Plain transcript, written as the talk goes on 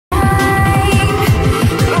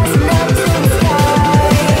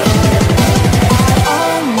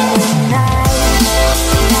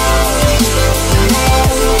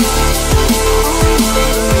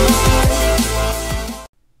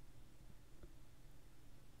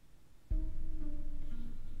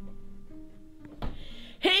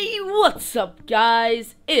What's up,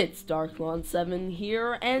 guys? It's Darklawn7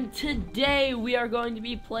 here, and today we are going to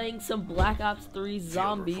be playing some Black Ops 3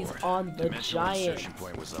 Zombies on the Giant. Insertion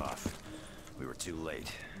point was off. We were too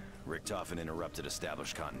late. Richtofen interrupted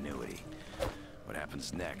established continuity. What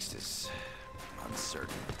happens next is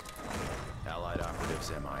uncertain. Allied operatives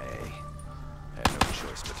MIA. Had no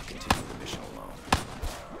choice but to continue the mission alone.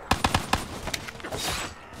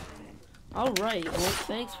 Alright, well,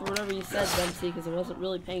 thanks for whatever you said, Dempsey, because I wasn't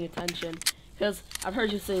really paying attention. Because I've heard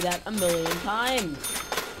you say that a million times.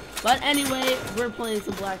 But anyway, we're playing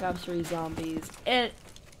some Black Ops 3 Zombies. It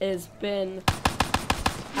has been...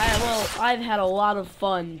 I've had a lot of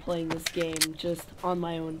fun playing this game just on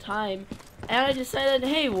my own time. And I decided,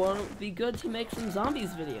 hey, won't it be good to make some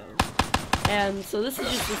Zombies videos? And so this is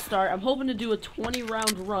just the start. I'm hoping to do a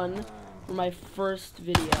 20-round run for my first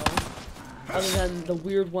video. Other than the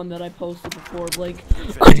weird one that I posted before, like,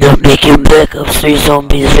 I'm not making Black Ops 3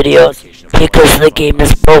 Zombies videos because the game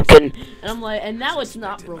is broken. And I'm like, and now it's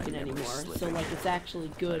not broken anymore, so like it's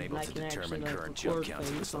actually good, and I can actually like record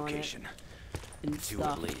things on it and Two at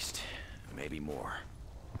stuff. least, maybe more.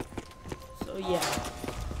 So yeah.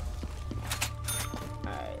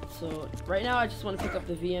 Alright, so right now I just want to pick up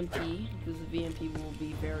the VMP, because the VMP will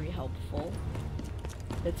be very helpful.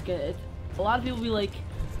 It's good. A lot of people will be like,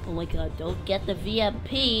 oh my god, don't get the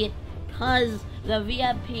VMP, cause the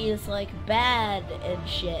VMP is like bad and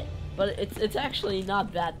shit. But it's actually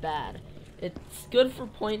not that bad. It's good for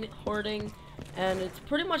point hoarding, and it's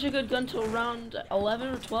pretty much a good gun till around 11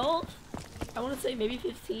 or 12. I want to say maybe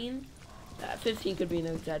 15. 15 could be an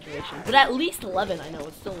exaggeration, but at least 11 I know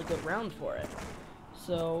is still a good round for it.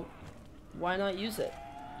 So why not use it?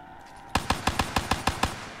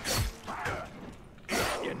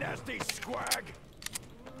 You nasty squag!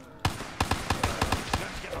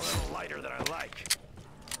 Guns get a little lighter than I like.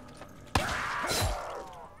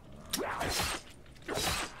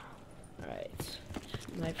 Alright.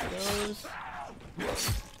 Knife goes.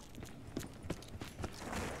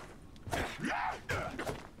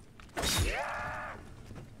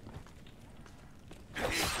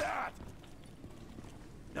 Eat that!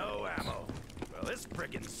 No ammo. Well, this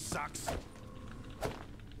friggin' sucks.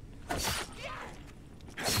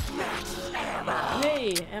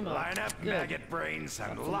 Hey, ammo. Line up Good. maggot brains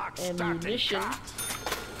and lock, stock, and Ammunition. cock.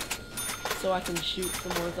 So I can shoot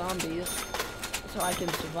some more zombies. So I can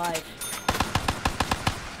survive.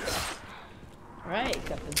 Alright,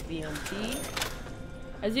 got the VMP.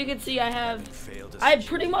 As you can see, I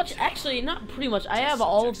pretty much, actually, not pretty much, I have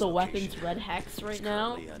all of the weapons red hex right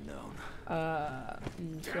now.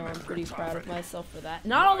 So I'm pretty proud of myself for that.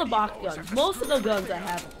 Not all the box guns. Most of the guns I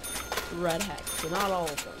have red hex, but not all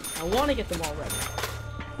of them. I want to get them all red hex.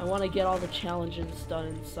 I want to get all the challenges done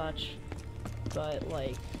and such. But,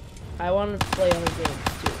 like, I want to play other games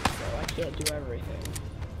too, so I can't do everything.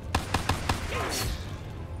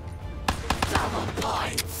 Double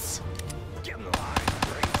points. Get in line,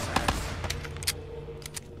 brain sacks.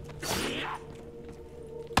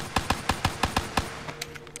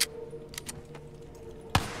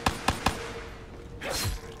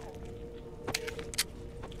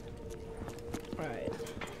 Alright.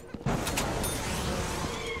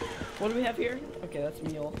 What do we have here? Okay, that's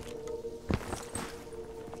Mule.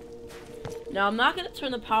 Now, I'm not going to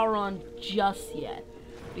turn the power on just yet,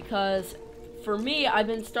 because for me, I've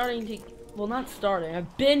been starting to, well, not starting,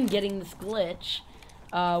 I've been getting this glitch,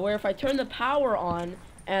 where if I turn the power on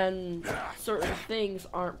and certain things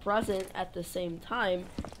aren't present at the same time,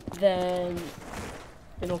 then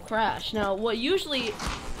it'll crash. Now, what usually...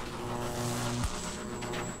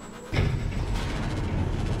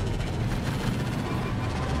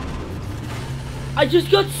 I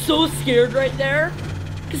just got so scared right there.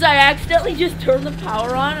 Because I accidentally just turned the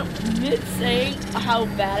power on mid-saying how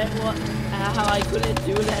bad it was, how I couldn't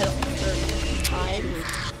do it at a certain time.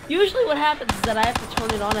 Usually what happens is that I have to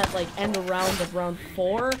turn it on at like end of round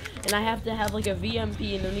 4, and I have to have like a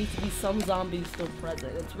VMP, and there needs to be some zombies still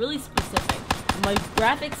present. It's really specific. My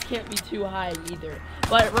graphics can't be too high either.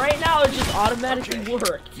 But right now it just automatically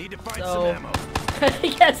worked. Need to find So, some ammo.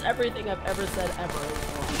 I guess everything I've ever said ever is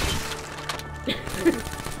wrong.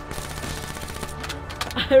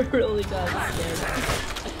 I really got scared.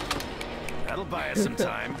 That'll buy us some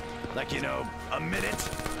time. Like, you know, a minute.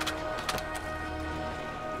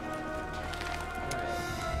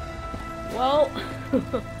 Alright. Well,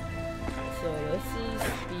 so this is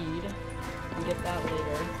speed. We get that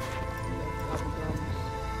later.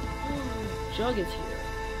 Jug is here.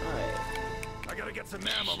 Alright. I gotta get some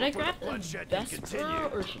ammo. Should I before grab the bloodshed the can Vesper, continue.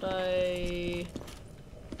 or should I...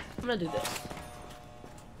 I'm gonna do this.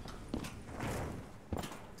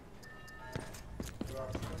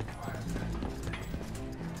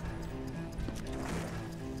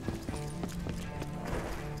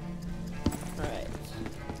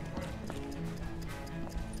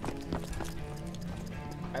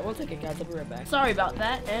 Alright, one second, guys. I'll be right back. Sorry about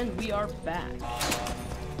that, and we are back.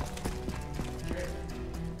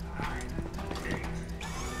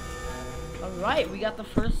 Alright, we got the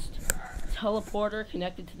first teleporter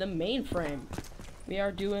connected to the mainframe. We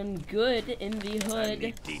are doing good in the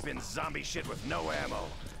hood. Deep in zombie shit with no ammo.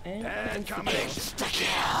 And combination.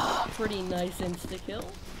 pretty nice insta-kill.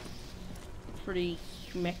 Pretty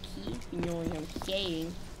schmecky, you know what I'm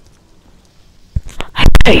saying.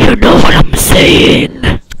 You know what I'm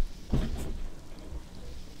saying?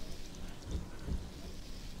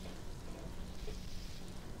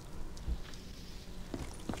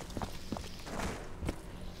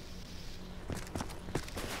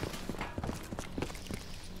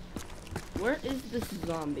 Where is this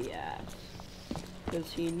zombie at?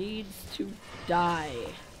 Because he needs to die.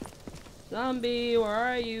 Zombie, where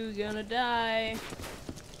are you gonna die?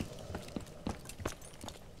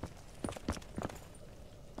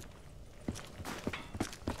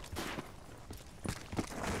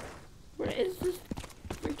 Where is this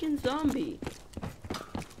freaking zombie?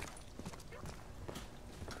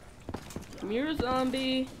 Come here,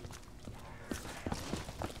 zombie.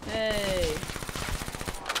 Hey.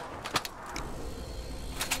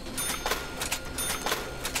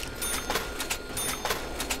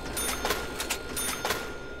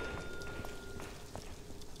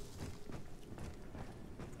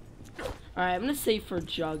 Alright, I'm gonna save for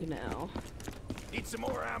Jug now. Need some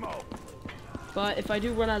more ammo. But if I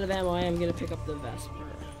do run out of ammo, I am gonna pick up the Vesper.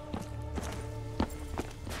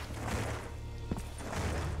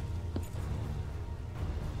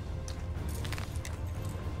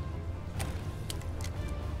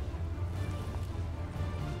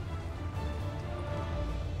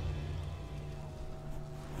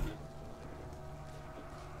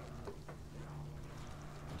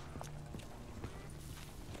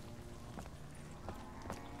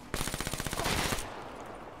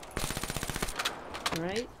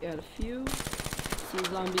 Alright, got a few. See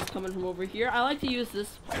zombies coming from over here. I like to use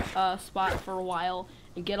this spot for a while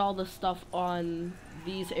and get all the stuff on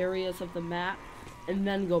these areas of the map and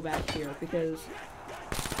then go back here because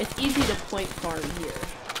it's easy to point farm here.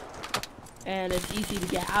 And it's easy to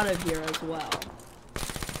get out of here as well.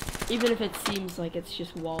 Even if it seems like it's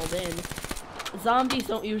just walled in. Zombies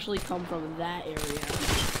don't usually come from that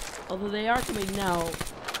area. Although they are coming now.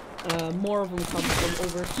 More of them come from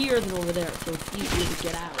over here than over there, so it's easier to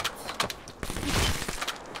get out.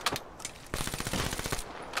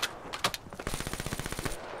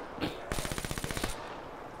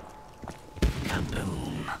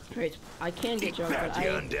 Kaboom. Alright, I can get Jug, but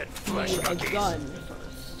I need a gun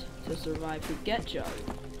first to survive to get Jug.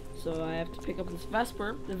 So I have to pick up this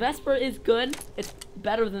Vesper. The Vesper is good. It's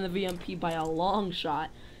better than the VMP by a long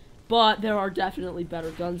shot. But there are definitely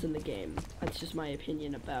better guns in the game. That's just my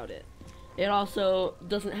opinion about it. It also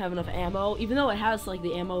doesn't have enough ammo, even though it has like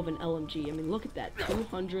the ammo of an LMG. I mean, look at that,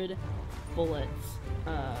 200 bullets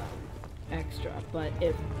extra. But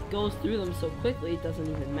it goes through them so quickly, it doesn't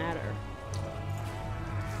even matter.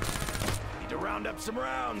 Need to round up some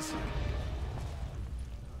rounds.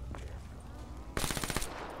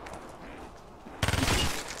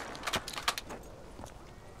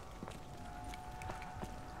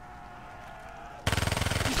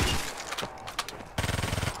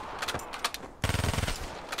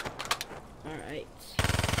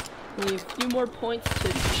 Only a few more points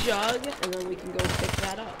to Jug, and then we can go pick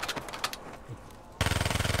that up.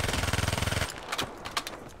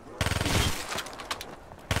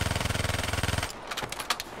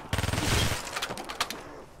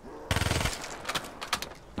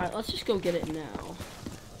 Alright, let's just go get it now.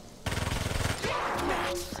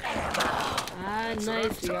 Ah,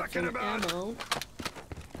 nice, we got some ammo.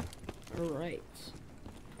 Alright.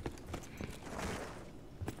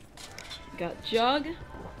 Got Jug.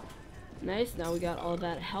 Nice, now we got all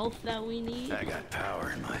that health that we need. I got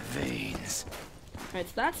power in my veins. Alright,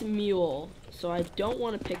 so that's Mule, so I don't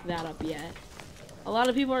want to pick that up yet. A lot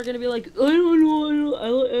of people are gonna be like, I don't know, I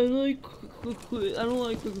don't like Quick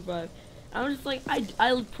Revive. I'm just like,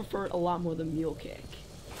 I prefer it a lot more than Mule Kick.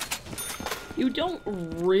 You don't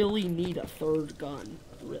really need a third gun,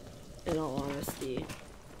 in all honesty.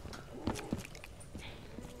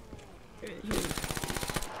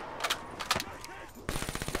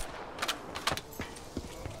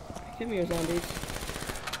 Come here, zombies.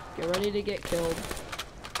 Get ready to get killed.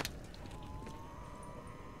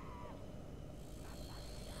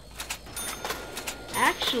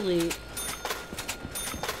 Actually,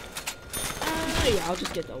 yeah, I'll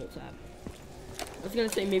just get double tap. I was gonna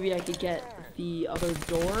say maybe I could get the other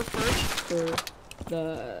door first for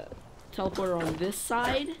the teleporter on this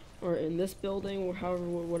side, or in this building, or however,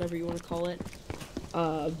 whatever you want to call it.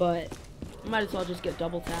 But might as well just get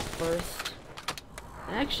double tap first.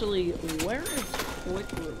 Actually, where is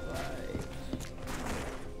quick revive?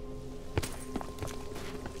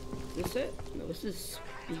 Is this it? No, this is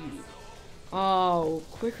speed. Oh,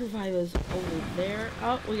 quick revive is over there.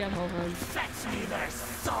 Oh, we got Hellhounds.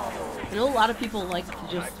 I know a lot of people like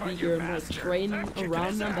to just be here and like train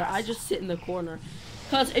around them, but I just sit in the corner.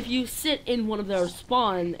 Because if you sit in one of their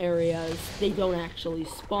spawn areas, they don't actually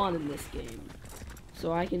spawn in this game.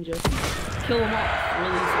 So I can just kill them off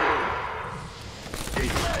really easily.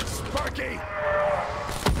 Sparky!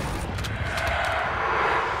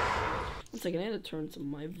 One second, I had to turn some of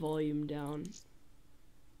my volume down.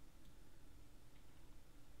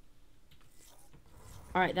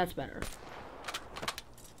 Alright, that's better.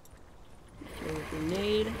 Throw a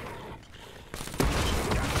grenade.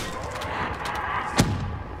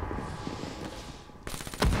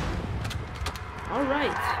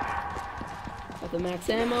 Alright. Got the max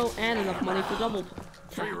ammo and enough money for double tap.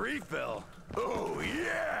 Free refill! Oh,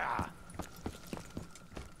 yeah!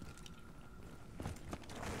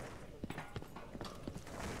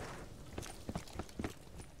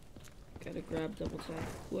 Gotta grab double tap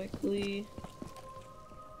quickly.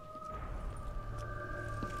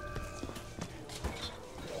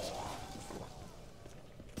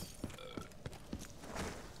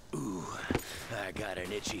 Ooh, I got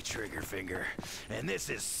an itchy trigger finger, and this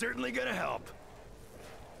is certainly gonna help.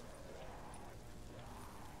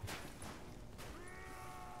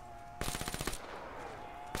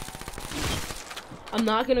 I'm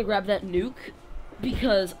not gonna grab that nuke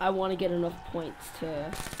because I want to get enough points to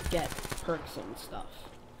get perks and stuff.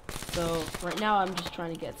 So right now I'm just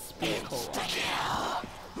trying to get speed cola.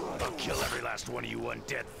 I'll kill every last one of you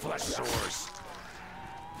undead flesh sores.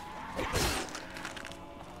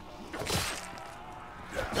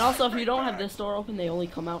 And also, if you don't have this door open, they only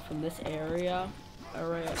come out from this area,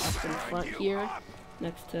 right up in front here,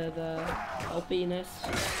 next to the helpiness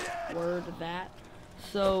word that.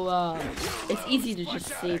 So it's easy to just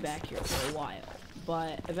stay back here for a while,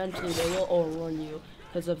 but eventually they will overrun you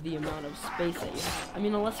because of the amount of space that you have. I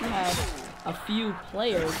mean, unless you have a few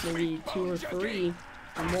players, maybe 2 or 3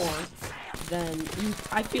 or more, then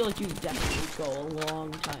I feel like you definitely go a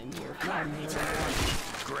long time here if you have more than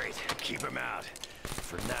one. Great, keep him out.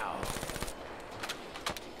 For now.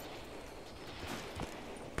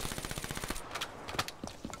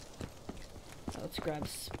 Let's grab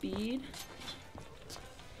speed.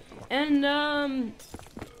 And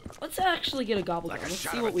let's actually get a gobblegum. Let's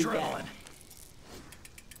see what we get.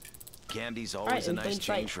 Candy's always a nice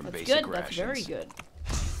change from basic good. rations. That's very good.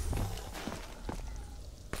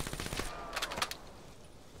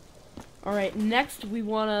 Alright, next we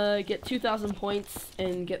want to get 2,000 points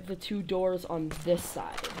and get the 2 doors on this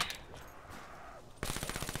side.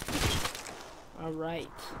 Alright.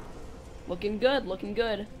 Looking good, looking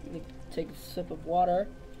good. Let me take a sip of water.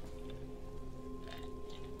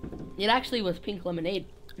 It actually was pink lemonade,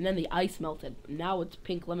 and then the ice melted. Now it's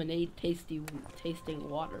pink lemonade tasting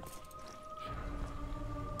water.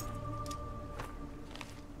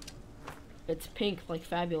 It's pink, like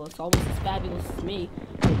fabulous, almost as fabulous as me.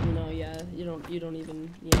 But, you know, yeah, you don't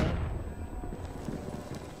even, yeah.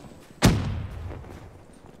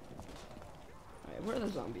 Alright, where are the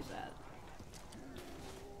zombies at?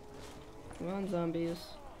 Come on, zombies.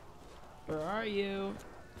 Where are you?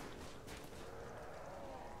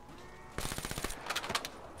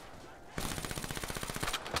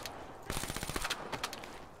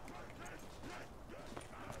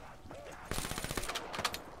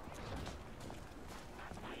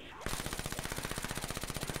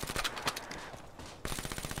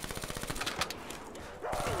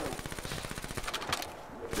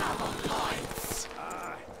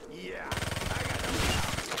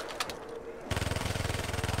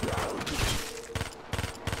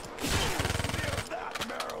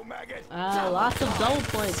 Lots of double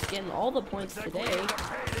points, getting all the points today.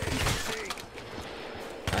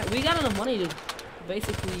 Alright, we got enough money to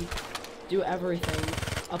basically do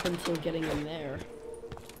everything up until getting in there.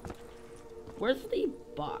 Where's the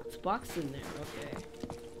box? Box in there, okay.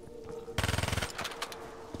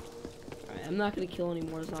 Alright, I'm not gonna kill any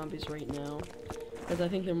more zombies right now, because I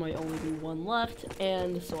think there might only be one left,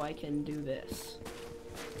 and so I can do this.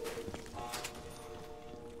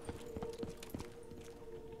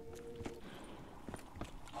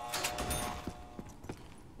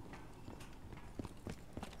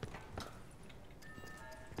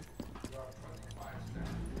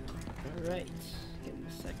 Alright, give me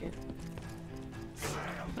a second.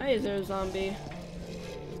 Hi, is there a zombie?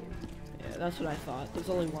 Yeah, that's what I thought. There's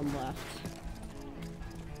only one left.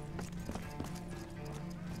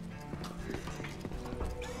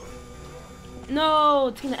 No,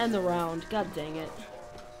 it's gonna end the round. God dang it.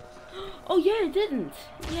 Oh yeah, it didn't.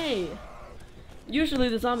 Yay. Usually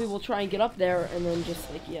the zombie will try and get up there and then just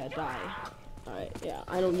like, yeah, die. Alright, yeah,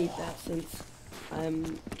 I don't need that since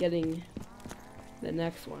I'm getting the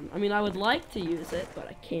next one. I mean, I would like to use it, but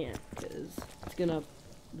I can't because it's gonna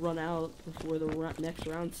run out before the next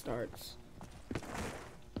round starts.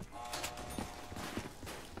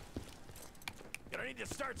 Gonna need to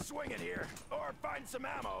start swinging here, or find some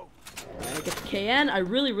ammo. Alright, I get the KN. I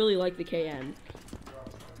really like the KN.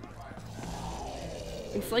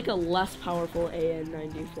 It's like a less powerful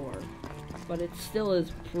AN-94, but it still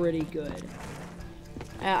is pretty good.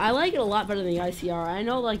 I like it a lot better than the ICR. I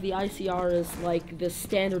know like the ICR is like the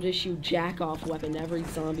standard issue jack-off weapon to every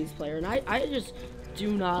zombies player, and I just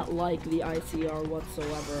do not like the ICR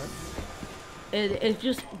whatsoever. It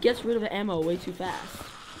just gets rid of ammo way too fast.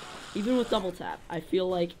 Even with double tap, I feel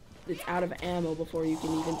like it's out of ammo before you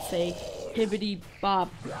can even say hibbity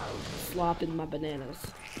bop slop in my bananas.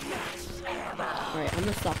 Alright, I'm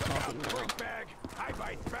gonna stop talking now.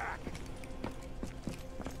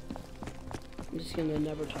 I'm just gonna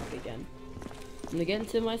never talk again. I'm gonna get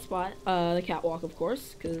into my spot, the catwalk of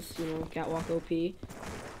course, because, you know, catwalk OP.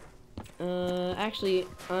 Actually,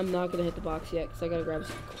 I'm not gonna hit the box yet, because I gotta grab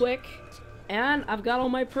something quick. And I've got all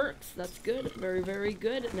my perks. That's good. Very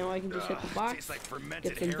good. Now I can just hit the box,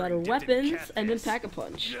 get some better weapons, and then pack a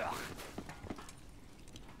punch.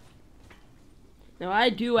 Now I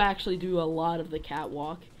do actually do a lot of the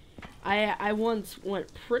catwalk. I once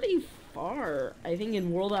went pretty far, I think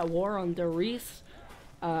in World at War on Darius,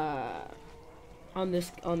 on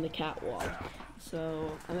the catwalk.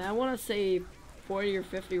 So I mean, I want to say 40 or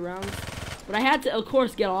 50 rounds. But I had to, of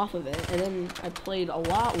course, get off of it, and then I played a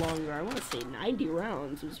lot longer. I want to say 90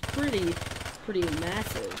 rounds. It was pretty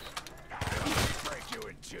massive.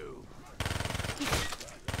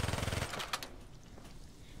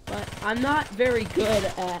 But I'm not very good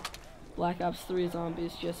at Black Ops 3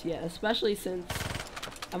 Zombies just yet, especially since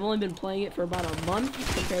I've only been playing it for about a month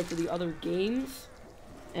compared to the other games,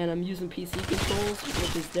 and I'm using PC controls,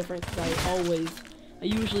 which is different because I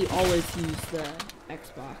usually always use the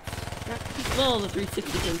Xbox. Well, the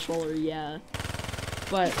 360 controller, yeah.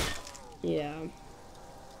 But, yeah.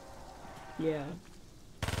 Yeah.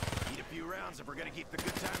 Need a few rounds if we're gonna keep the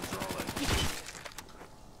good times rolling.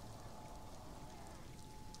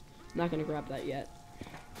 Not gonna grab that yet.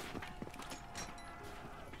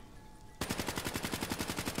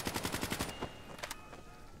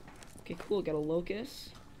 Okay, cool. Got a locust.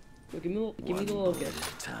 So give me the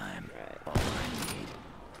locust. Time. All right.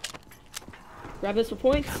 Grab this for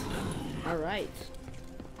points. All right.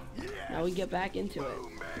 Now we get back into it.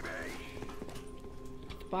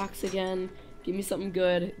 Box again. Give me something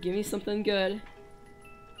good. Give me something good.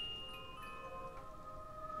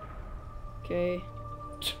 Okay.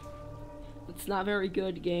 It's not very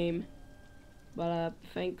good, game. But,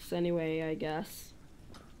 thanks anyway, I guess.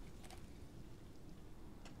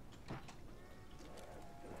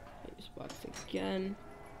 Use box again.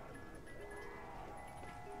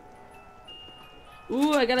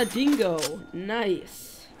 Ooh, I got a dingo.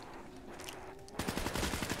 Nice.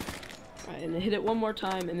 Alright, and hit it one more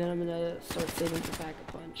time, and then I'm gonna start saving for pack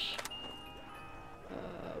a punch.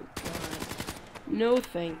 Oh, God. No,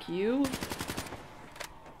 thank you.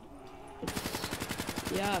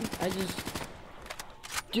 Yeah, I just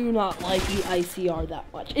do not like the ICR that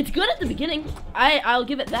much. It's good at the beginning. I'll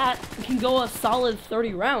give it that. It can go a solid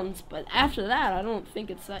 30 rounds, but after that, I don't think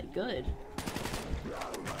it's that good.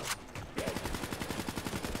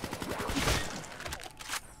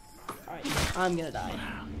 Alright, I'm gonna die.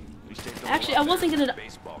 Actually, I wasn't gonna die.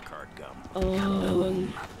 Oh,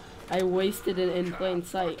 I wasted it in plain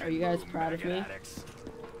sight. Are you guys proud of me?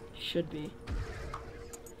 Should be.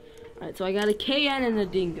 Alright, so I got a KN and a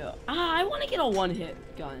dingo. Ah, I want to get a one-hit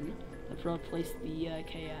gun. Let's replace the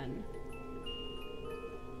KN.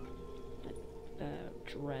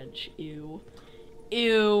 Dredge. Ew.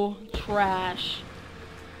 Ew. Trash.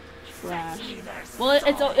 Trash. Well,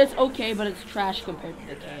 it's okay, but it's trash compared to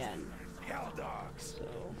the KN. So.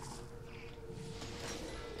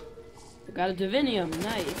 I got a Divinium.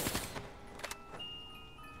 Nice.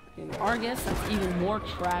 And Argus, that's even more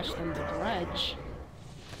trash than the Dredge.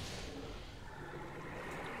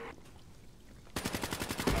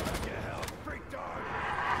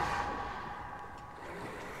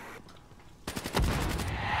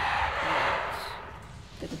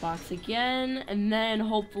 Get the box again, and then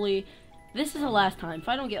hopefully this is the last time. If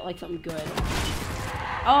I don't get like something good.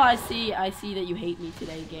 Oh, I see that you hate me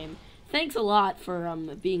today, game. Thanks a lot for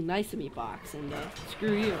being nice to me, box, and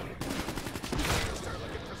screw you.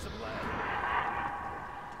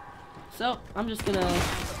 So, I'm just gonna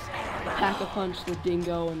pack-a-punch the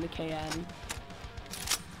Dingo and the KN.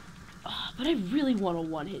 But I really want a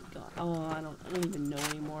one-hit gun. Oh, I don't even know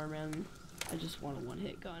anymore, man. I just want a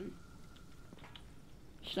one-hit gun.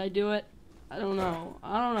 Should I do it? I don't know.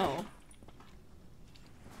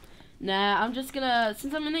 Nah, I'm just gonna,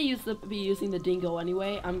 since I'm gonna be using the Dingo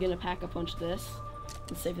anyway, I'm gonna pack-a-punch this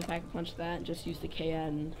and save the pack-a-punch that and just use the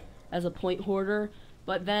KN as a point hoarder.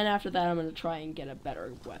 But then after that, I'm gonna try and get a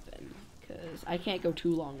better weapon, because I can't go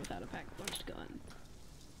too long without a pack-a-punch gun.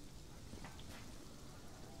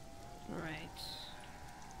 Alright.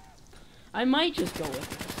 I might just go with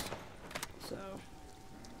this. So,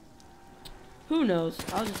 who knows?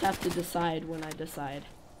 I'll just have to decide when I decide,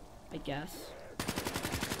 I guess.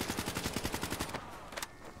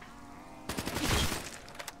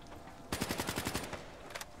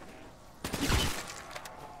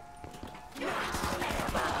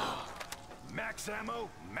 Max ammo,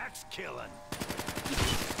 max killing.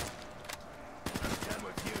 I'm done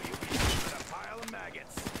with you. You'll be in a pile of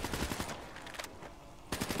maggots.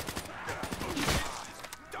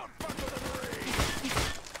 Don't fuck with the Marine.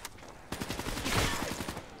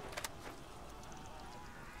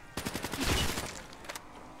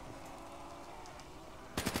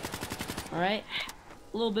 Alright,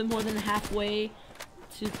 a little bit more than halfway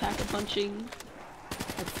to pack-a-punching.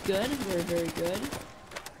 That's good, very, very good.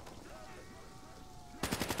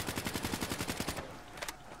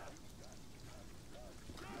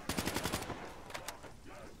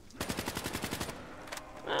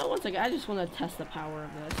 One second, I just want to test the power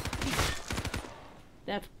of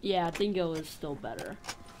this. Yeah, Dingo is still better.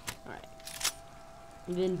 Alright.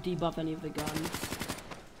 We didn't debuff any of the guns.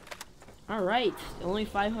 Alright, only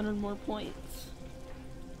 500 more points.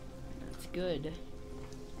 That's good.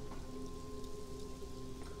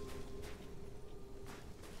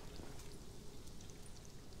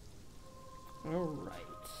 Alright.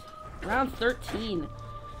 Round 13.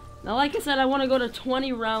 Now, like I said, I want to go to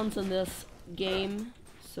 20 rounds in this game.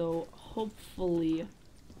 So, hopefully,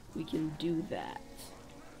 we can do that.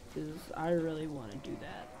 Because I really want to do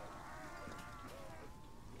that.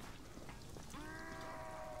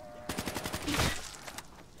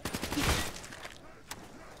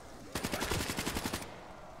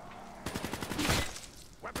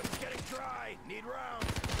 Weapons getting dry. Need rounds.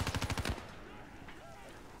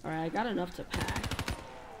 Alright, I got enough to pack.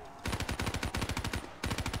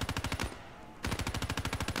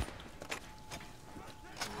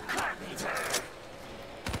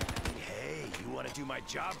 Do my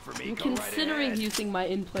job for me. I'm Go considering right using my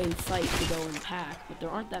in plain sight to go and pack, but there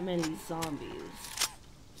aren't that many zombies.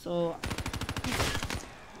 So,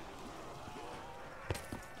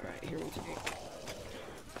 alright, here we go.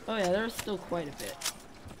 Oh yeah, there's still quite a bit.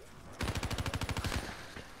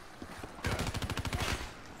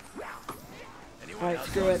 Alright,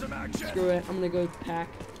 screw it. Screw it. I'm gonna go pack.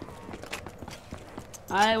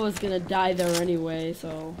 I was gonna die there anyway,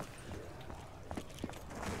 so.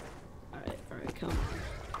 Alright, come on.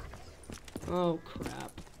 Oh,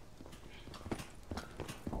 crap.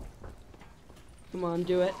 Come on,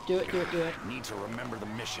 do it. Do it, do it, do it. Need to remember the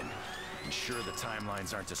mission. Ensure the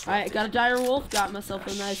timelines aren't disrupted. Alright, got a dire wolf. Got myself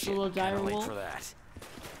a nice little dire wolf. For that.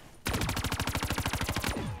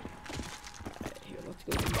 Alright, here, let's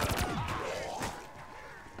go.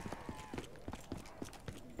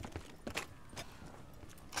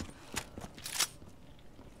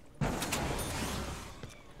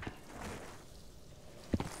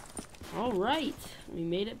 Alright, we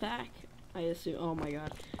made it back. I assume. Oh my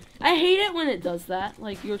god. I hate it when it does that.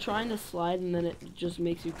 Like, you're trying to slide and then it just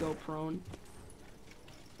makes you go prone.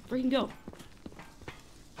 Freaking go.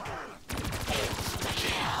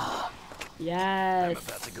 Yes. I'm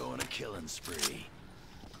about to go on a killing spree.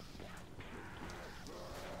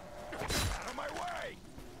 Out of my way.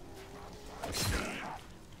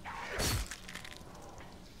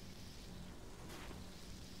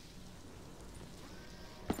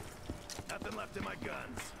 Nothing left in my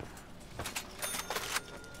guns.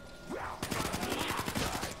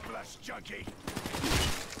 Flesh junkie.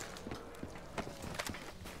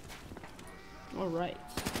 All right.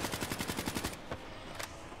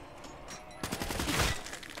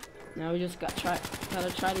 Now we just gotta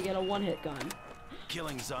try to get a one-hit gun.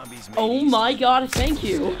 Killing zombies. Oh my god! Thank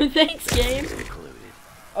you. Thanks, game.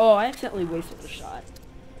 Oh, I accidentally wasted a shot.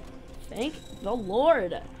 Thank the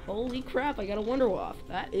Lord. Holy crap! I got a Wonder Waff.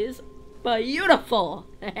 That is beautiful.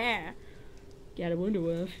 Got a Wonder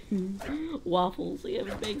Waff. Waffles. We have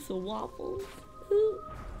to make some waffles.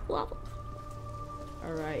 Waffles.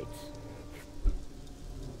 All right.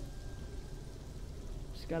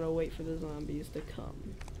 Just gotta wait for the zombies to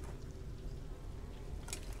come.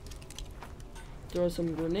 throw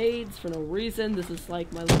some grenades for no reason. This is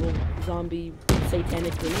like my little zombie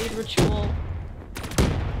satanic grenade ritual.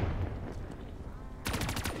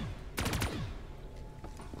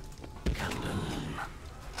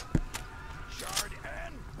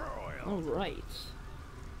 Alright.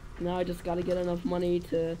 Now I just gotta get enough money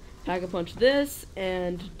to pack-a-punch this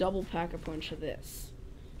and double pack-a-punch this.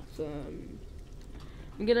 So,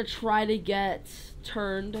 I'm gonna try to get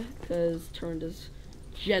Turned, because Turned is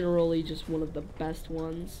generally just one of the best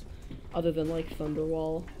ones, other than like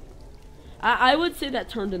Thunderwall. I would say that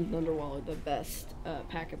Turned and Thunderwall are the best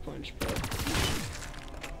pack-a-punch perks,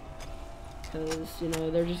 because, you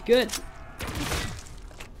know, they're just good.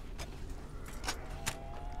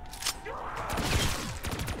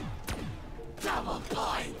 Double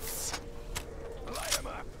points. Light 'em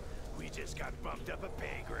up. We just got bumped up a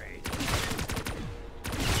pay grade.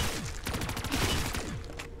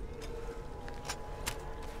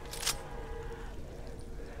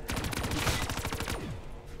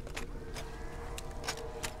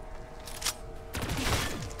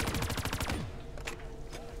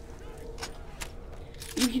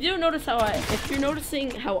 You do notice how if you're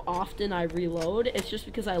noticing how often I reload, it's just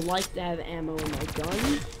because I like to have ammo in my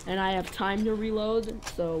gun, and I have time to reload,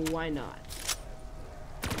 so why not?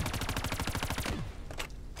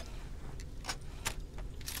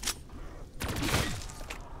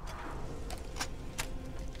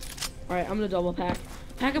 Alright, I'm gonna double pack.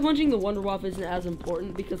 Pack-a-punching the Wunderwaffe isn't as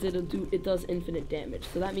important because it does infinite damage,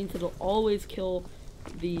 so that means it'll always kill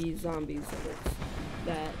the zombies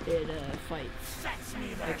that it fights,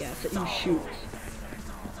 I guess, that you shoot.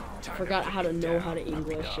 Forgot how to know how to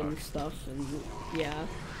English and stuff, and yeah.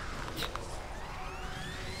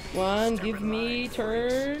 One, give me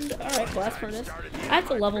Turned. Alright, Blast Furnace. I have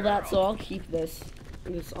to level that, so I'll keep this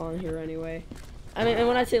on here anyway. I mean, and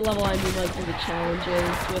when I say level, I mean like do the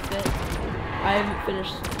challenges with it. I haven't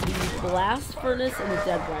finished the Blast Furnace and the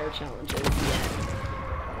Deadbriar challenges yet.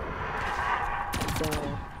 So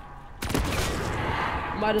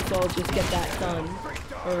might as well just get that done,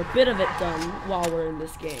 or a bit of it done, while we're in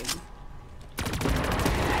this game.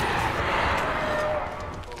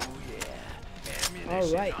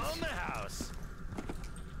 Alright.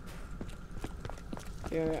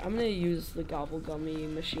 Here, I'm gonna use the Gobble Gummy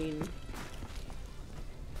machine.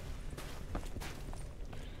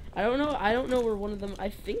 I don't know where one of them, I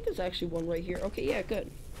think there's actually one right here. Okay, yeah,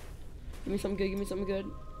 good. Give me something good, give me something good.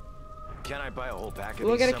 Can I buy a whole pack of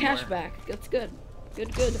We'll these get a somewhere? cashback. That's good.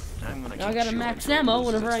 Good. Now I got a max chewing ammo till it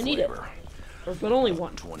whenever loses I its need it. flavor. But only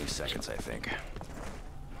one. 20 seconds, I think.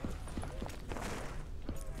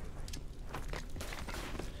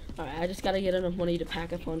 Alright, I just gotta get enough money to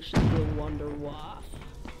pack-a-punch the Wunderwaffe.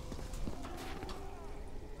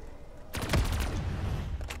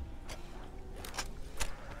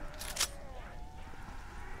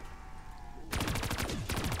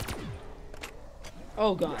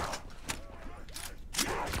 Oh god.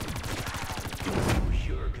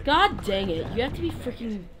 God dang it, you have to be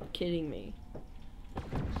freaking kidding me.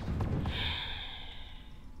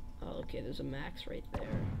 Oh, okay, there's a max right there.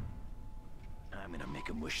 I'm gonna make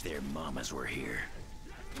them wish their mamas were here.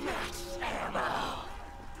 Max ammo.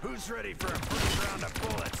 Who's ready for a first round of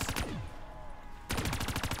bullets?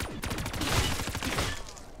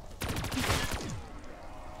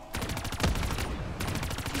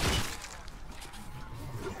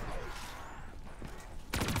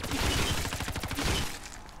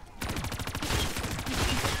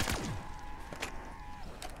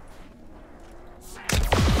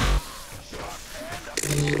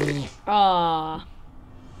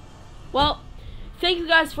 Well, thank you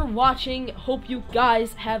guys for watching. Hope you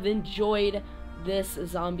guys have enjoyed this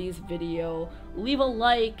zombies video. Leave a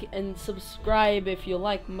like and subscribe if you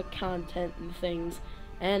like my content and things.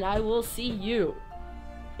 And I will see you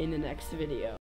in the next video.